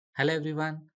Hello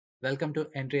everyone, welcome to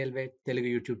entry elevate Telugu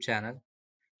YouTube channel.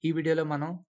 ఈ వీడియోలో మనం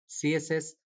CSS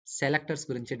సెలెక్టర్స్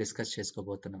గురించి డిస్కస్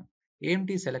చేసుకోబోతున్నాం.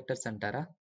 ఏంటి సెలెక్టర్స్ అంటారా?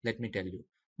 Let me tell you.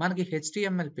 మనకి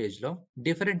HTML పేజ్లో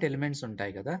డిఫరెంట్ ఎలిమెంట్స్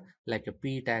ఉంటాయి కదా, లైక్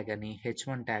P ట్యాగ్ అని,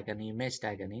 H1 ట్యాగ్ అని, ఇమేజ్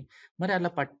ట్యాగ్ అని. మరి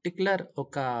అలా పర్టికులర్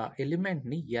ఒక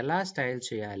ఎలిమెంట్ని ఎలా స్టైల్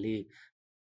చేయాలి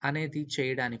అనేది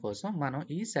చేయడాని కోసం మనం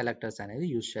ఈ సెలెక్టర్స్ అనేది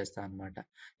యూజ్ చేస్తాం అనమాట.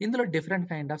 ఇందులో డిఫరెంట్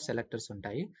కైండ్ ఆఫ్ సెలెక్టర్స్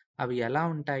ఉంటాయి. అవి ఎలా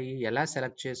ఉంటాయి, ఎలా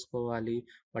సెలెక్ట్ చేసుకోవాలి,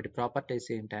 వాటి ప్రాపర్టీస్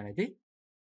ఏంటి అనేది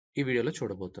ఈ వీడియోలో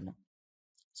చూడబోతున్నాం.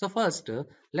 So first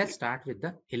let's start with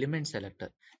the element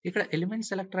selector. ఇక్కడ ఎలిమెంట్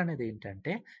సెలెక్టర్ అనేది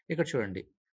ఏంటంటే, ఇక్కడ చూడండి,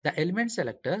 the element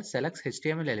selector selects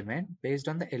HTML element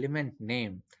based on the element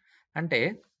name. అంటే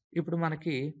ఇప్పుడు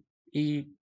మనకి ఈ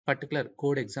పర్టికులర్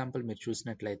కోడ్ ఎగ్జాంపుల్ మీరు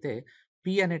చూసినట్లయితే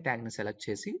P అనే ట్యాగ్ ని సెలెక్ట్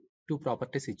చేసి 2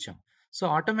 ప్రాపర్టీస్ ఇచ్చాం. సో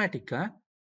ఆటోమేటిక్ గా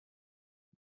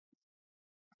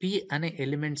P అనే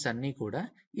ఎలిమెంట్స్ అన్ని కూడా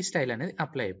ఈ స్టైల్ అనేది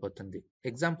అప్లై అయిపోతుంది.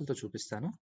 ఎగ్జాంపుల్ తో చూపిస్తాను.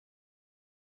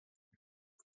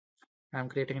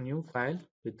 I'm creating new file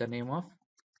with the name of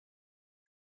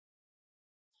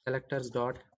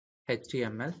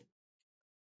selectors.html.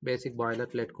 Basic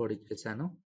boiler plate code ఇచ్చేసాను.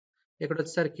 ఇక్కడ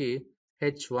వచ్చేసరికి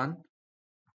H1,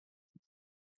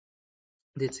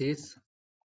 this is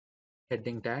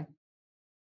heading tag.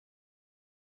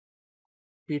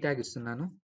 P tag ఇస్తున్నాను.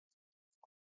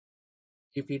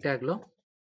 ఈ P ట్యాగ్ లో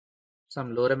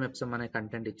సమ్ లోరెమ్ ఎప్సమ్ అనే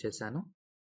కంటెంట్ ఇచ్చేసాను.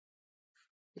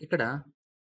 ఇక్కడ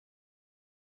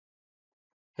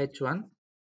H1,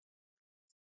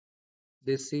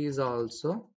 this is also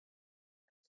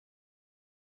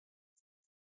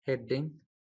heading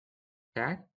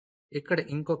tag. ఇక్కడ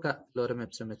ఇంకొక లోరెమ్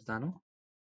ఎప్సమ్ ఇస్తాను.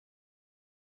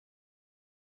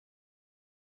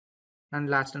 అండ్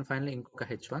లాస్ట్ అండ్ ఫైనల్ ఇంకొక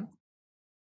H1,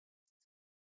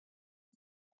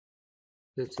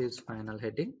 this is final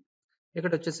heading.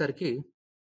 ఇక్కడ వచ్చేసరికి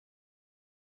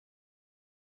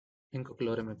ఇంకొక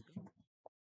లోరెమ్ Epsom.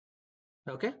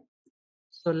 Okay,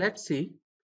 so let's see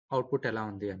output ఎలా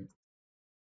ఉంది అని.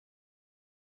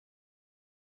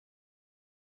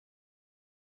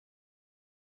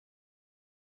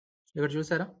 ఇక్కడ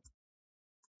చూసారా,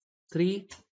 3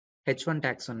 H1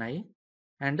 ట్యాగ్స్ ఉన్నాయి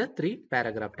అండ్ 3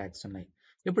 పారాగ్రాఫ్ ట్యాగ్స్ ఉన్నాయి.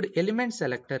 ఇప్పుడు ఎలిమెంట్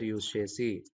సెలెక్టర్ యూజ్ చేసి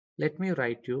let me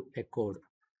right you a code.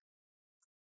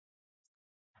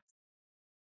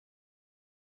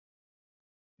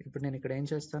 ఇప్పుడు నేను ఇక్కడ ఏం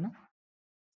చేస్తాను,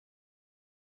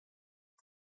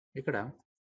 ఇక్కడ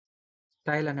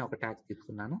స్టైల్ అనే ఒక ట్యాగ్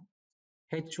తీసుకున్నాను.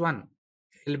 H1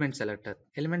 element selector.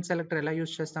 Element selector ఎలా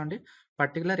యూజ్ చేస్తామండి,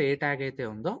 పర్టికులర్ ఏ ట్యాగ్ అయితే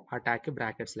ఉందో ఆ ట్యాగ్ కి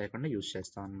బ్రాకెట్స్ లేకుండా యూజ్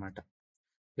చేస్తాం అనమాట.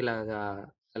 ఇలాగా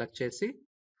సెలెక్ట్ చేసి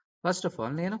ఫస్ట్ ఆఫ్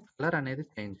ఆల్ నేను కలర్ అనేది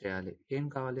చేంజ్ చేయాలి. ఏం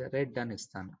కావాలి, రెడ్ అని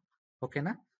ఇస్తాను.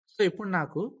 ఓకేనా. సో ఇప్పుడు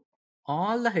నాకు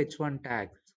all the H1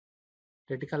 tags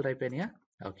red colour అయిపోయినాయా?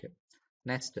 Okay.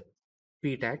 Next P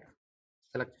tag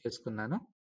select చేసుకున్నాను.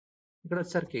 ఇక్కడ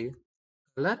వచ్చేసరికి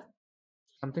కలర్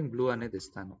సంథింగ్ బ్లూ అనేది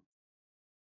ఇస్తాను.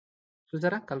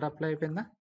 చూసారా, కలర్ అప్లై అయిపోయిందా?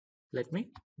 Let me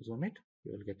Zoom it, you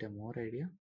will get a more idea.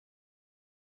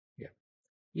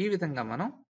 ఈ విధంగా మనం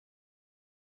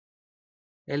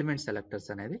ఎలిమెంట్ సెలెక్టర్స్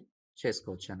అనేది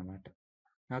చేసుకోవచ్చు అన్నమాట.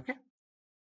 Okay,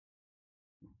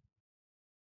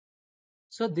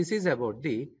 so this is about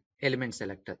the element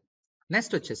selector.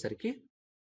 Next వచ్చేసరికి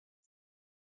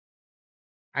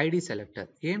ID selector.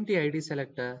 ఏంటి ID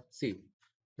selector? See,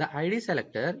 the ID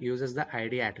selector uses the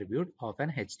ID attribute of an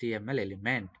HTML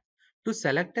element to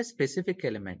select a specific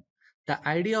element. The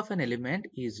ID of an element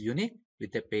is unique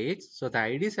with a page, so the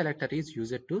ID selector is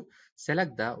used to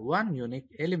select the one unique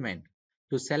element.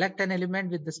 To select an element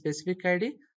with the specific ID,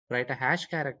 write a hash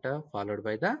character followed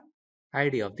by the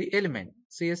ID of the element.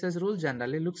 CSS rule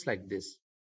generally looks like this.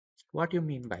 What you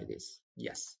mean by this?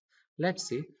 Yes, let's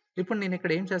see. ఇప్పుడు నేను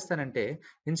ఇక్కడ ఏం చేస్తానంటే,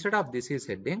 instead of this is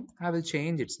heading, I will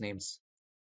change it's names.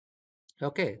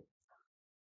 Okay,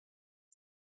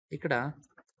 ఇక్కడ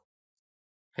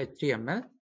HTML,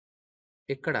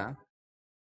 ఇక్కడ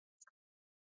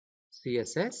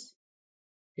CSS,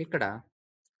 ఇక్కడ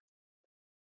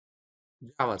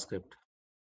JavaScript.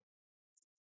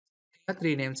 ఇలా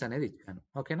 3 names అనేది ఇచ్చాను.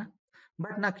 ఓకేనా.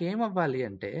 బట్ నాకు ఏం అవ్వాలి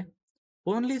అంటే,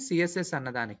 ఓన్లీ CSS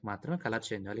అన్నదానికి మాత్రమే కలర్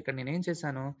చేంజ్ అవ్వాలి. ఇక్కడ నేను ఏం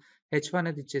చేశాను, H1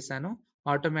 అనేది ఇచ్చేసాను.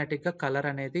 ఆటోమేటిక్ గా కలర్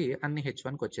అనేది అన్ని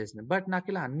H1కి వచ్చేసింది. బట్ నాకు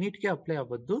ఇలా అన్నిటికీ అప్లై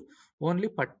అవ్వద్దు, ఓన్లీ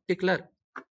పర్టికులర్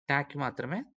ట్యాగ్ కి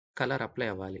మాత్రమే కలర్ అప్లై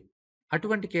అవ్వాలి.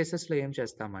 అటువంటి కేసెస్ లో ఏం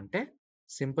చేస్తామంటే,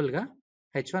 సింపుల్ గా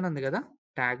H1 ఉంది కదా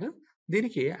ట్యాగ్,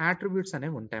 దీనికి అట్రిబ్యూట్స్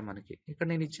అనేవి ఉంటాయి మనకి. ఇక్కడ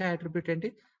నేను ఇచ్చే అట్రిబ్యూట్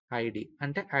ఏంటి, ID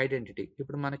అంటే ఐడెంటిటీ.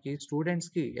 ఇప్పుడు మనకి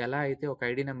స్టూడెంట్స్ కి ఎలా అయితే ఒక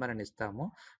ID నెంబర్ అని ఇస్తామో,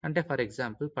 అంటే ఫర్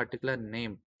ఎగ్జాంపుల్ పర్టికులర్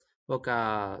నేమ్, ఒక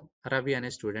రవి అనే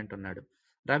స్టూడెంట్ ఉన్నాడు.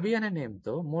 రవి అనే నేమ్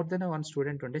తో మోర్ దెన్ 1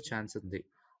 స్టూడెంట్ ఉండే ఛాన్స్ ఉంది.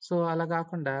 సో అలా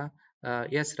కాకుండా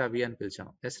ఎస్ రవి అని పిలిచాం.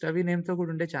 ఎస్ రవి నేమ్తో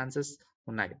కూడా ఉండే ఛాన్సెస్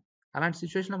ఉన్నాయి. అలాంటి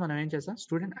సిచ్యువేషన్లో మనం ఏం చేస్తాం,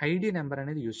 స్టూడెంట్ ఐడి నెంబర్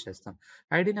అనేది యూజ్ చేస్తాం.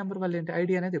 ఐడి నెంబర్ వల్ల ఏంటి,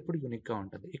 ఐడి అనేది ఎప్పుడు యూనిక్గా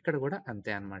ఉంటుంది. ఇక్కడ కూడా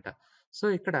అంతే అనమాట. సో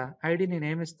ఇక్కడ ఐడి నేను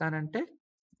ఏమి ఇస్తానంటే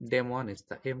డెమో అని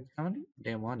ఇస్తా. ఏమి ఇస్తామని,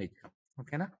 డెమో అని ఇచ్చాం.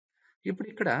 ఓకేనా. ఇప్పుడు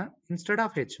ఇక్కడ ఇన్స్టెడ్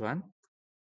ఆఫ్ H1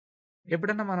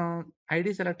 ఎప్పుడన్నా మనం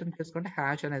ఐడి సెలెక్ట్ చేసుకుంటే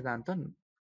హ్యాష్ అనే దాంతో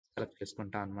సెలెక్ట్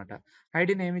చేసుకుంటాం అనమాట.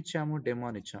 ఐడిని ఏమి ఇచ్చాము, డెమో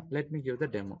అని ఇచ్చాం. Let me give the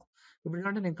demo. ఇప్పుడు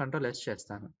చూడండి నేను కంట్రోల్ S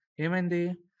చేస్తాను. ఏమైంది,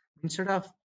 ఇన్స్టెడ్ ఆఫ్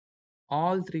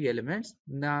ఆల్ 3 ఎలిమెంట్స్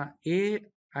నా ఏ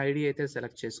ఐడి అయితే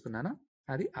సెలెక్ట్ చేసుకున్నానో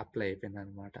అది అప్లై అయిపోయింది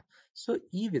అనమాట. సో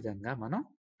ఈ విధంగా మనం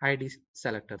ఐడి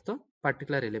సెలెక్టర్తో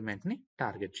పర్టికులర్ ఎలిమెంట్ని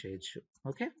టార్గెట్ చేయొచ్చు.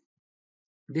 Okay,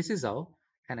 this is how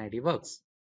an ID works.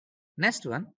 Next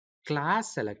one, class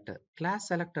selector. Class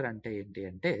selector అంటే ఏంటి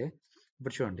అంటే,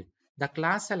 ఇప్పుడు చూడండి, the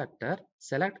class selector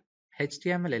select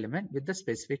HTML element with the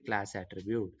specific class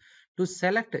attribute. To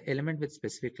select element with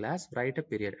specific class, write a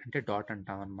period అంటే dot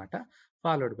అంటాం అనమాట,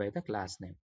 followed by the class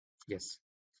name. Yes,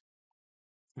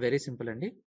 very simple అండి.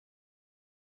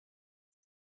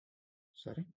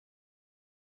 Sorry,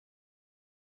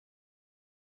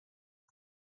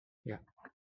 yeah,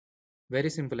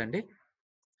 very simple అండి.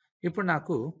 ఇప్పుడు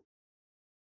నాకు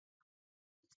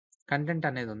content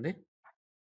అనేది ఉంది.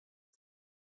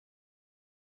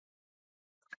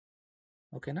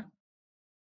 ఓకేనా.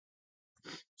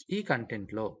 ఈ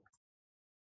కంటెంట్లో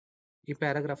ఈ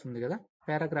పారాగ్రాఫ్ ఉంది కదా,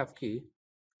 పారాగ్రాఫ్కి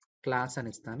క్లాస్ అని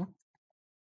ఇస్తాను,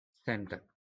 సెంటర్.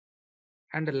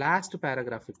 అండ్ లాస్ట్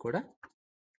పారాగ్రాఫ్కి కూడా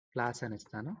క్లాస్ అని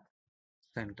ఇస్తాను,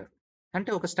 సెంటర్. అంటే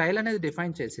ఒక స్టైల్ అనేది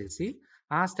డిఫైన్ చేసేసి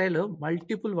ఆ స్టైల్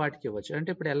మల్టిపుల్ వాటికి ఇవ్వచ్చు. అంటే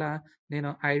ఇప్పుడు ఎలా, నేను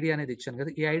ఐడి అనేది ఇచ్చాను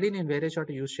కదా, ఈ ఐడి నేను వేరే చోట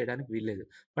యూజ్ చేయడానికి వీల్లేదు,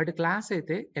 బట్ క్లాస్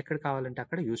అయితే ఎక్కడ కావాలంటే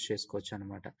అక్కడ యూజ్ చేసుకోవచ్చు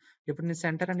అనమాట. ఇప్పుడు నేను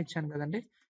సెంటర్ అని ఇచ్చాను కదండి,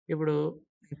 ఇప్పుడు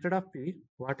instead of P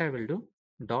what I will do,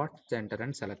 dot centre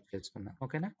అని సెలెక్ట్ చేసుకున్నా.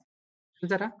 ఓకేనా,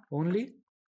 చూసారా, only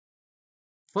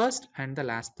first and the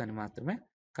last అని మాత్రమే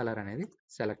కలర్ అనేది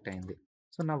సెలెక్ట్ అయింది.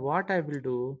 సో నా what I will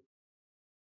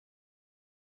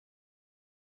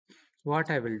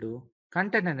do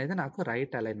content అనేది నాకు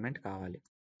రైట్ అలైన్మెంట్ కావాలి.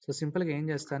 సో సింపుల్గా ఏం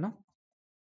చేస్తాను,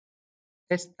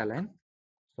 టెస్ట్ అలైన్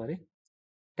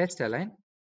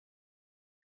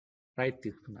రైట్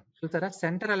తీసుకున్నాను. చూసారా,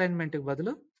 సెంటర్ అలైన్మెంట్కి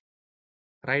బదులు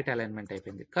రైట్ అలైన్మెంట్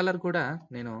అయిపోయింది. కలర్ కూడా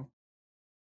నేను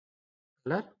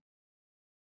కలర్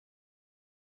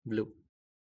బ్లూ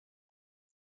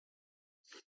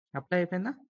అప్లై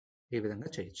అయిపోయిందా, ఈ విధంగా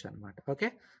చేయొచ్చు అనమాట. Okay,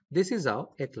 this is how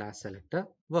A class selector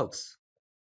works.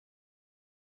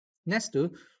 Next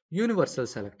universal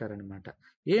selector అనమాట.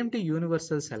 ఏంటి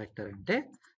యూనివర్సల్ సెలెక్టర్ అంటే,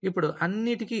 ఇప్పుడు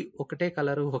అన్నిటికీ ఒకటే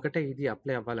కలరు ఒకటే ఇది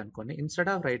apply అవ్వాలనుకోండి,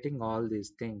 instead of writing all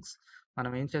these things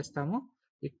మనం ఏం చేస్తాము,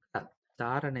 ఇక్కడ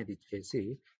స్టార్ అనేది ఇచ్చేసి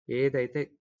ఏదైతే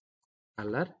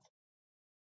కలర్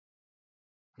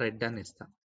రెడ్ అని ఇస్తాం.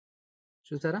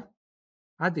 చూసారా,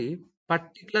 అది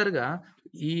పర్టికులర్గా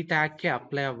ఈ ట్యాగ్కి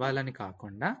అప్లై అవ్వాలని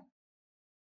కాకుండా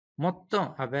మొత్తం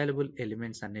అవైలబుల్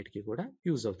ఎలిమెంట్స్ అన్నిటికీ కూడా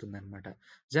యూజ్ అవుతుంది అనమాట.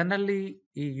 జనరల్లీ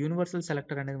ఈ యూనివర్సల్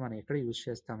సెలెక్టర్ అనేది మనం ఎక్కడ యూజ్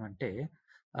చేస్తామంటే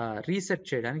రీసెట్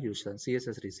చేయడానికి యూజ్ చేస్తాం.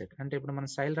 CSS రీసెట్ అంటే ఇప్పుడు మనం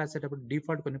స్టైల్ రాసేటప్పుడు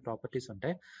డిఫాల్ట్ కొన్ని ప్రాపర్టీస్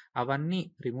ఉంటాయి, అవన్నీ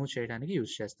రిమూవ్ చేయడానికి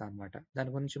యూజ్ చేస్తాం అనమాట.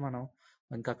 దాని గురించి మనం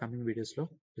ఇంకా కమింగ్ వీడియోస్లో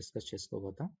డిస్కస్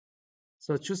చేసుకోబోతాం.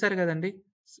 సో చూసారు కదండి,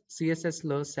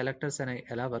 CSSలో సెలెక్టర్స్ అనేవి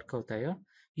ఎలా వర్క్ అవుతాయో.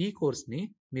 ఈ కోర్స్ని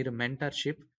మీరు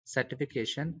mentorship,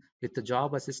 certification with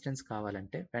job assistance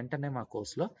కావాలంటే వెంటనే మా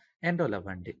కోర్సులో ఎన్రోల్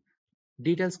అవ్వండి.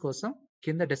 డీటెయిల్స్ కోసం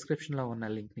కింద డిస్క్రిప్షన్లో ఉన్న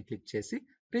లింక్ని క్లిక్ చేసి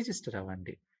రిజిస్టర్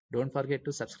అవ్వండి. Don't forget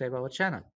to subscribe our channel.